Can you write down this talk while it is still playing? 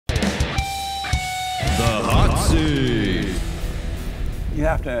Jesse. You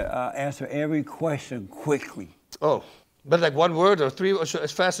have to answer every question quickly. Oh, but like one word or three, or so,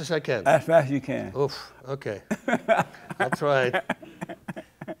 as fast as I can? As fast as you can. Oof, okay. I'll try.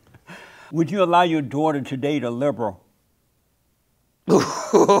 Would you allow your daughter to date a liberal?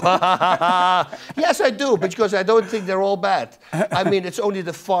 Yes, I do, because I don't think they're all bad. I mean, it's only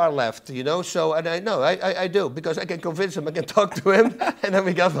the far left, you know, so, and I know, I do, because I can convince him, I can talk to him, and then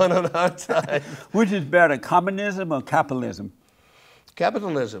we got one on our side. Which is better, communism or capitalism?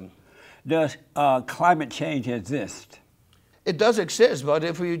 Capitalism. Does climate change exist? It does exist, but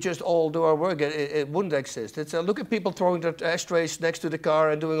if we just all do our work, it wouldn't exist. It's look at people throwing their ashtrays next to the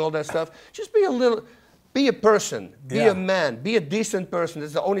car and doing all that stuff. Just be a person, be a man, be a decent person.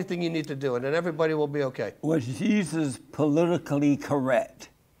 That's the only thing you need to do, and then everybody will be okay. Was Jesus politically correct?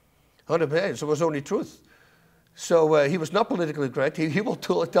 100%, so it was only truth. So he was not politically correct. He will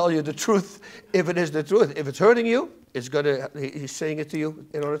tell you the truth if it is the truth. If it's hurting you, he's saying it to you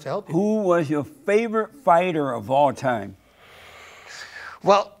in order to help you. Who was your favorite fighter of all time?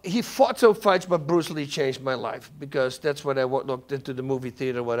 Well, he fought some fights, but Bruce Lee changed my life, because that's when I looked into the movie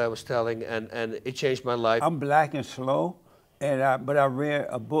theater, what I was telling, and it changed my life. I'm black and slow, but I read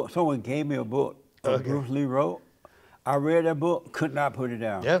a book. Someone gave me a book that Bruce Lee wrote. I read that book, could not put it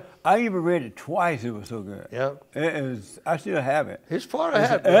down. Yeah. I even read it twice, it was so good. Yeah. I still have it. He's far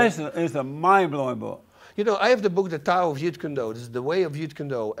ahead. It's a mind-blowing book. You know, I have the book, The Tao of Jeet Kune Do. This is the way of Jeet Kune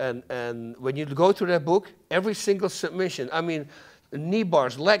Do. And when you go through that book, every single submission, I mean, knee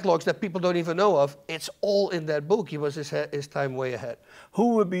bars, leg locks that people don't even know of, it's all in that book. He was his time way ahead.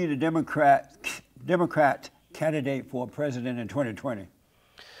 Who would be the Democrat candidate for president in 2020?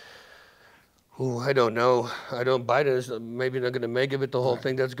 Ooh, I don't know. Biden is maybe not going to make it with the whole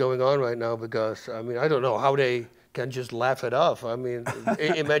thing that's going on right now, because, I mean, I don't know how they can just laugh it off. I mean,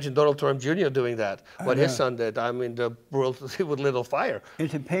 imagine Donald Trump Jr. doing that, what his son did. I mean, the world would lit on fire.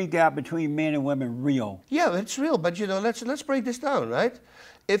 Is the pay gap between men and women real? Yeah, it's real, but you know, let's break this down, right?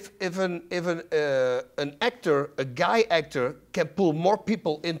 If an actor, a guy actor, can pull more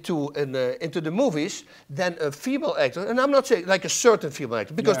people into the movies than a female actor, and I'm not saying like a certain female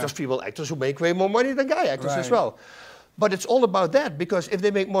actor, because there's female actors who make way more money than guy actors as well. But it's all about that, because if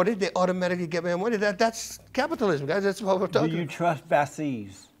they make money, they automatically get more money. That's capitalism, guys. That's what we're talking about. Do you trust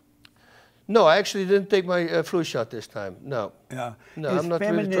vaccines? No, I actually didn't take my flu shot this time. No. Yeah. No, I'm not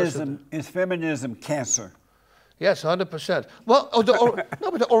really trusting. Is feminism cancer? Yes, 100%. Well, no,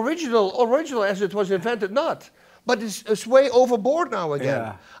 but the original as it was invented, not. But it's way overboard now again.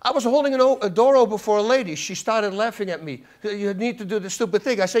 Yeah. I was holding a door open for a lady. She started laughing at me. You need to do this stupid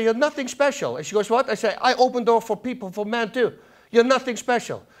thing. I say, you're nothing special. And she goes, what? I say, I open door for people, for men too. You're nothing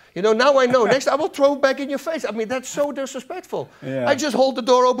special. You know, now I know. Next, I will throw it back in your face. I mean, that's so disrespectful. Yeah. I just hold the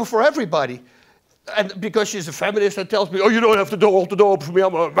door open for everybody. And because she's a feminist and tells me, oh, you don't have to hold the door open for me,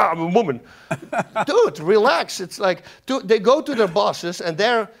 I'm a woman. Dude, relax. It's like, they go to their bosses and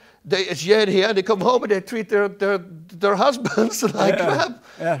it's here, they come home and they treat their husbands like crap.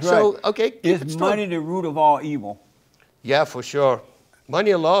 That's so, right. okay. Is money the root of all evil? Yeah, for sure.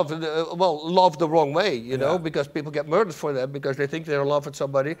 Money and love, well, love the wrong way, you know, because people get murdered for that because they think they're in love with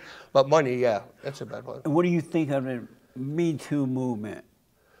somebody. But money, yeah, that's a bad one. What do you think of the Me Too movement?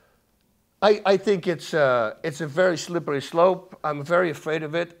 I think it's a very slippery slope. I'm very afraid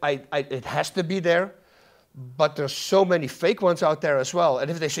of it. It has to be there. But there's so many fake ones out there as well. And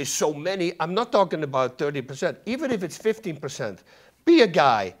if they say so many, I'm not talking about 30%. Even if it's 15%, be a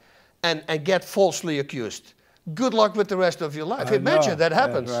guy and get falsely accused. Good luck with the rest of your life. Imagine that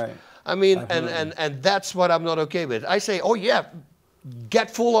happens. That's right. I mean, and that's what I'm not okay with. I say, oh yeah,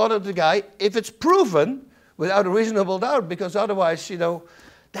 get full on of the guy if it's proven without a reasonable doubt, because otherwise, you know,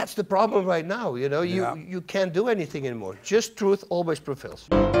 that's the problem right now. You know, you can't do anything anymore. Just truth always prevails.